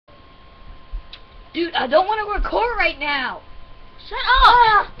Dude, I don't want to record right now. Shut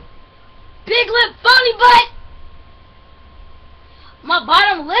up! Big lip, funny butt. My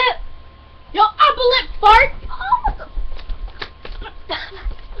bottom lip? Yo, upper lip fart!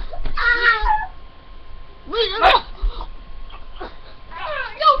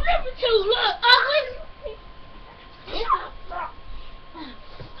 Yo, number two, look, ugly!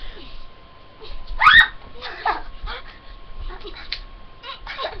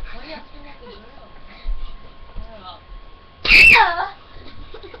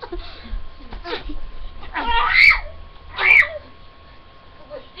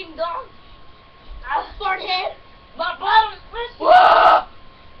 Ding dong! Fart head! My bottom lip! Whoa!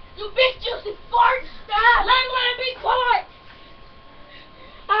 You big juicy fart! Let me be quiet!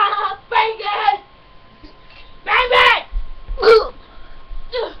 Bang it! Bang bang!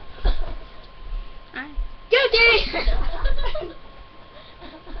 Guilty!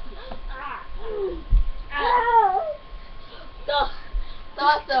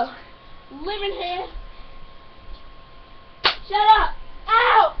 The living head. Shut up!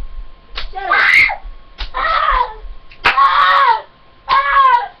 Ow! Shut up!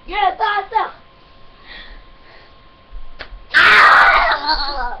 Get a salsa!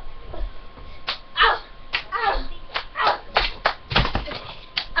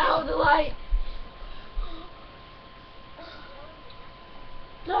 Ow, the light!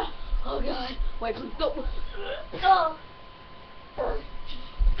 Oh God! Wait, please go!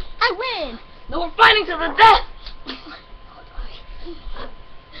 I win! No, we're fighting to the death!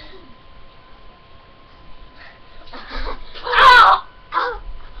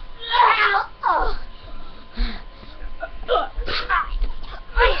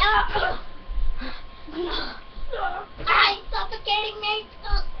 I'm suffocating me!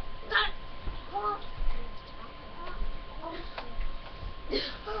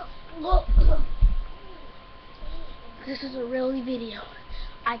 This is a real video.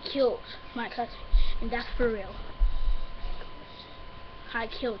 I killed my cousin, and that's for real. I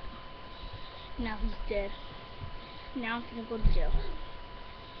killed him. Now he's dead. Now I'm gonna go to jail.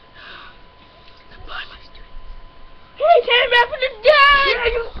 Goodbye, my student. He came back from the dead! Yeah,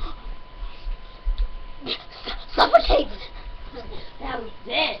 you suffocated. Now he's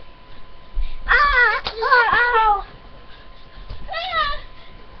dead. Ow!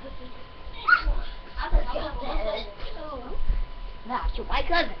 Nah, you're my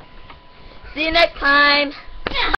cousin. See you next time.